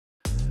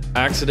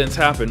Accidents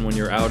happen when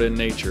you're out in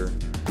nature.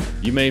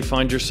 You may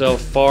find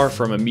yourself far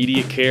from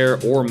immediate care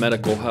or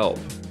medical help.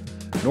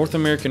 North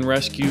American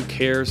Rescue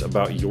cares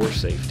about your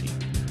safety.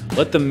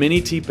 Let the Mini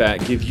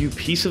T-PAK give you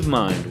peace of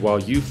mind while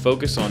you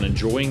focus on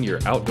enjoying your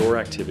outdoor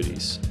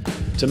activities.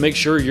 To make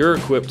sure you're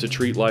equipped to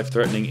treat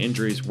life-threatening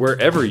injuries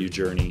wherever you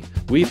journey,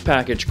 we've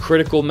packaged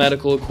critical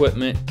medical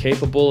equipment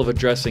capable of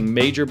addressing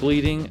major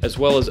bleeding as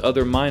well as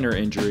other minor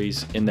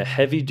injuries in the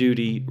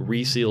heavy-duty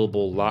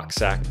resealable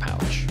aLOKSAK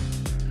pouch.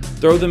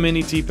 Throw the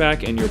Mini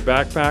T-PAK in your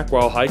backpack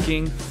while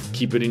hiking,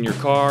 keep it in your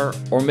car,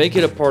 or make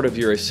it a part of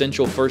your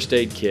essential first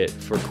aid kit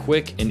for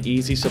quick and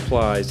easy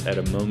supplies at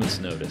a moment's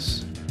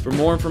notice. For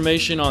more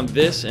information on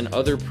this and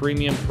other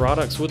premium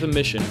products with a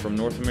mission from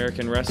North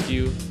American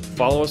Rescue,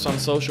 follow us on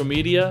social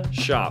media,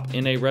 shop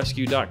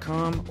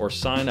narescue.com, or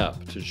sign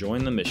up to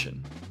join the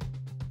mission.